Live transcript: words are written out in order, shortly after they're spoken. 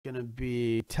Going to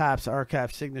be Topps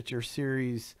Archive Signature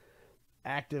Series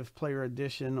Active Player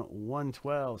Edition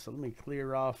 112. So let me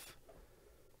clear off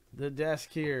the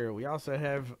desk here. We also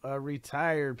have a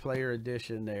Retired Player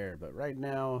Edition there, but right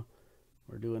now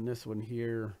we're doing this one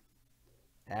here,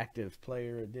 Active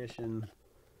Player Edition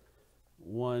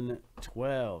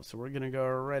 112. So we're going to go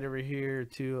right over here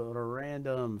to a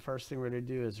random. First thing we're going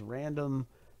to do is random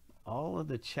all of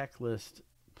the checklist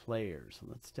players.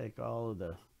 Let's take all of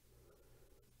the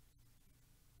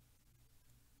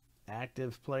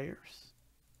active players,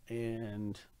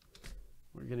 and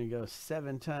we're going to go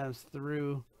 7 times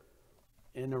through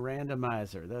in a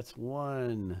randomizer. That's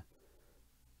 1.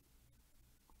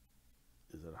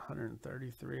 Is it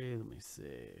 133? Let me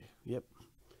see. Yep.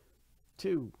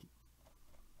 2,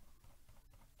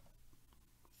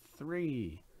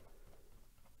 3,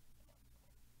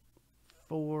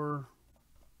 4,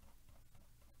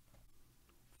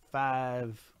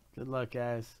 5. Good luck,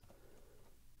 guys.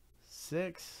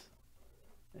 6.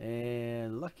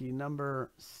 And lucky number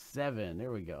 7.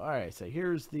 There we go. All right, so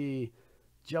here's the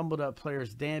jumbled up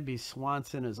players. Danby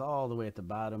Swanson is all the way at the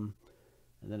bottom.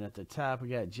 And then at the top, we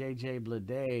got J.J.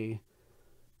 Bleday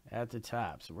at the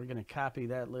top. So we're going to copy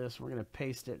that list. We're going to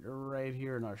paste it right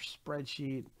here in our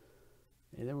spreadsheet.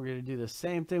 And then we're going to do the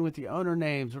same thing with the owner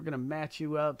names. We're going to match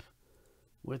you up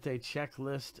with a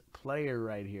checklist player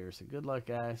right here. So good luck,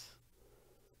 guys.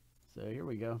 So here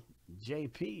we go.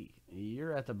 JP,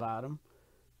 you're at the bottom.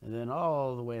 And then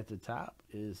all the way at the top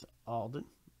is Alden.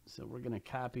 So we're going to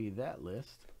copy that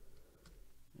list.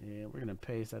 And we're going to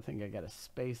paste. I think I got a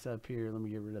space up here. Let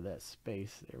me get rid of that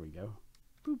space. There we go.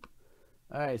 Boop.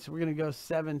 All right, so we're going to go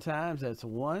 7 times. That's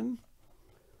 1,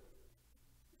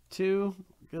 2.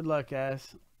 Good luck,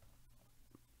 guys.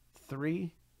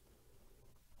 3,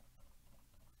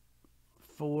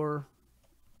 4,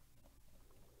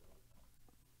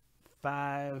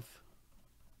 5,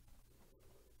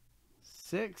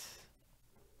 6,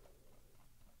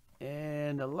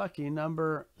 and a lucky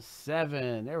number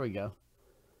 7. There we go.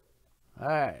 All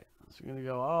right, so we're going to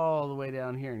go all the way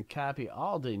down here and copy.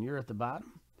 Alden, you're at the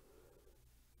bottom.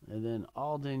 And then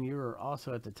Alden, you're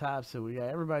also at the top. So we got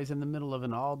everybody's in the middle of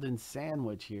an Alden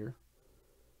sandwich here.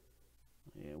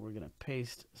 And we're going to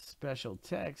paste special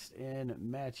text and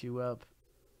match you up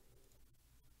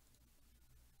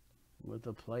with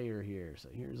the player here. So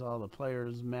here's all the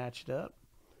players matched up.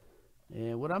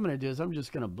 And what I'm going to do is I'm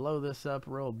just going to blow this up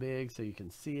real big so you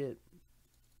can see it.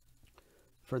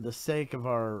 For the sake of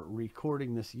our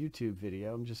recording this YouTube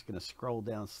video, I'm just going to scroll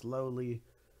down slowly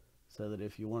so that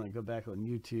if you want to go back on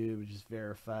YouTube, just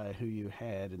verify who you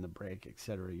had in the break,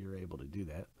 etc., you're able to do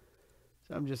that.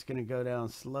 So I'm just going to go down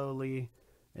slowly,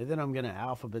 and then I'm going to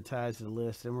alphabetize the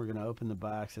list, and we're going to open the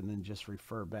box and then just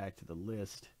refer back to the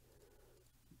list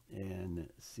and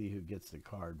see who gets the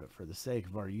card. But for the sake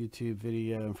of our YouTube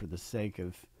video and for the sake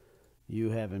of you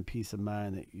having peace of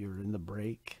mind that you're in the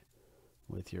break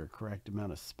with your correct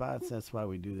amount of spots, that's why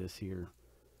we do this here,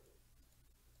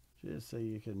 just so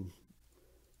you can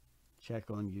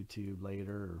check on YouTube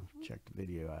later or check the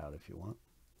video out if you want.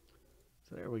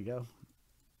 So there we go.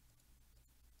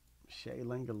 Shea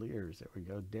Langoliers, there we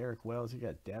go. Derek Wells, you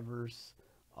got Devers.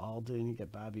 Alden, you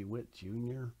got Bobby Witt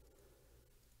Jr.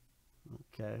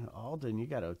 Okay, Alden, you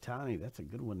got Ohtani. That's a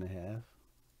good one to have.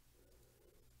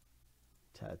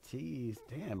 Tatis,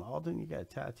 damn, Alden, you got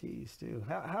Tatis too.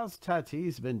 How's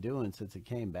Tatis been doing since it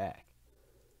came back?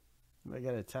 I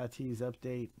got a Tatis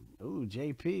update. Ooh,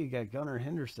 JP, you got Gunnar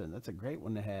Henderson. That's a great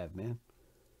one to have, man.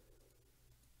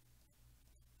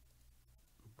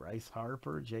 Bryce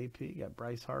Harper, JP, got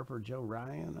Bryce Harper, Joe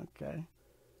Ryan, okay.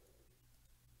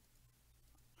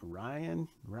 Ryan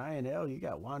L, you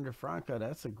got Wander Franco.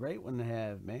 That's a great one to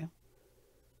have, man.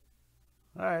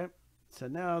 All right, so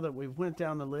now that we've went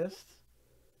down the list,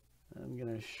 I'm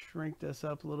going to shrink this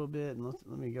up a little bit, and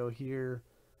let me go here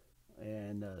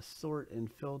and sort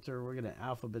and filter. We're going to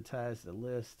alphabetize the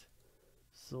list,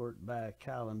 sort by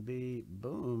column B,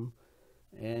 boom.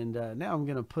 And now I'm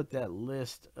going to put that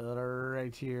list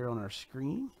right here on our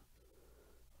screen,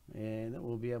 and then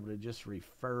we'll be able to just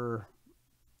refer,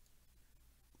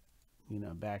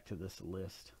 back to this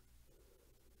list.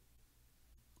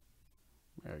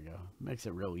 There we go. Makes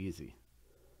it real easy.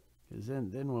 Because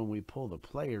then when we pull the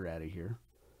player out of here,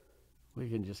 we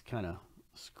can just kind of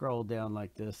scroll down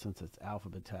like this. Since it's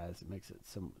alphabetized, it makes it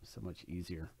so much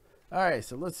easier. All right,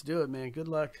 so let's do it, man. Good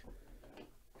luck.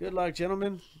 Good luck,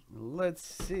 gentlemen. Let's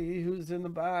see who's in the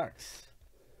box.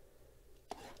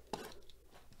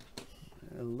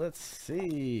 Let's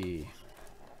see.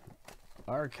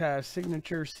 Archive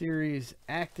Signature Series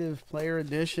Active Player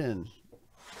Edition.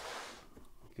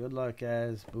 Good luck,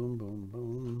 guys. Boom, boom,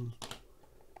 boom.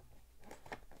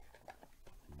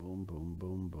 Boom, boom,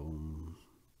 boom, boom.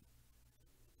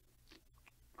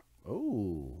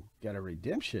 Oh, got a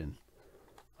redemption.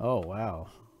 Oh, wow.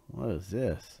 What is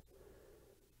this?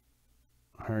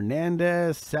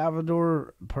 Hernandez,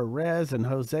 Salvador Perez, and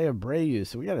Jose Abreu.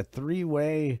 So we got a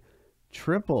three-way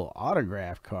triple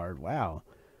autograph card. Wow.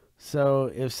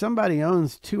 So if somebody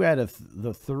owns 2 out of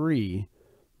the 3,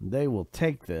 they will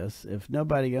take this. If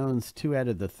nobody owns 2 out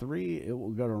of the 3, it will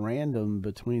go to random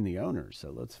between the owners. So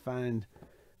let's find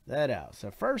that out. So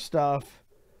first off,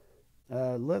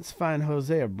 let's find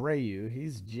Jose Abreu.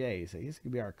 He's J, so he's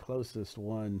going to be our closest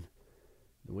one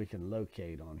that we can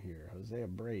locate on here. Jose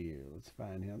Abreu. Let's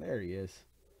find him. There he is.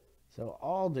 So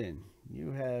Alden,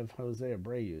 you have Jose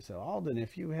Abreu. So Alden,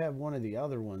 if you have one of the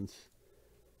other ones,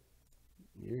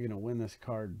 you're going to win this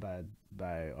card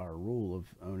by our rule of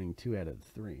owning 2 out of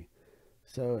 3.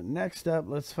 So next up,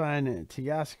 let's find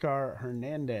Teoscar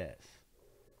Hernandez.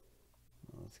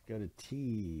 Let's go to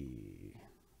T.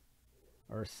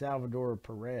 Or Salvador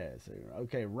Perez.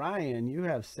 Okay, Ryan, you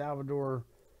have Salvador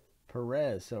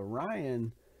Perez. So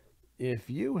Ryan, if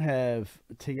you have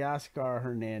Teoscar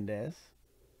Hernandez,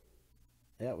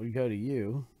 that would go to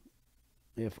you.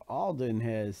 If Alden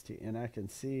has, and I can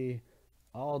see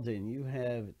Alden, you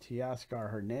have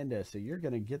Teoscar Hernandez. So you're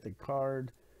going to get the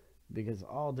card because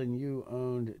Alden, you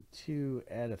owned 2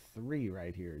 out of 3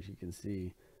 right here. As you can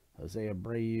see, Jose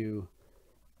Abreu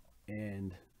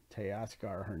and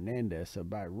Teoscar Hernandez. So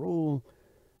by rule,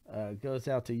 goes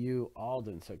out to you,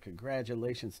 Alden. So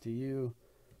congratulations to you,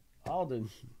 Alden.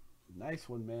 Nice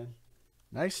one, man.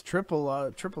 Nice triple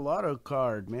auto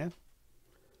card, man.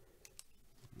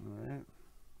 All right.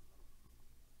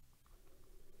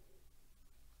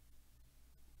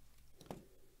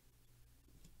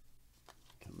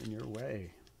 Coming your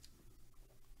way.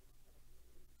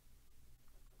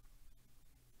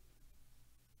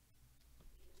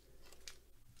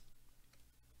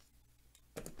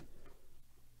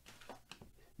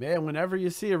 Man, whenever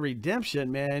you see a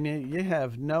redemption, man, you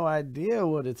have no idea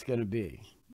what it's going to be.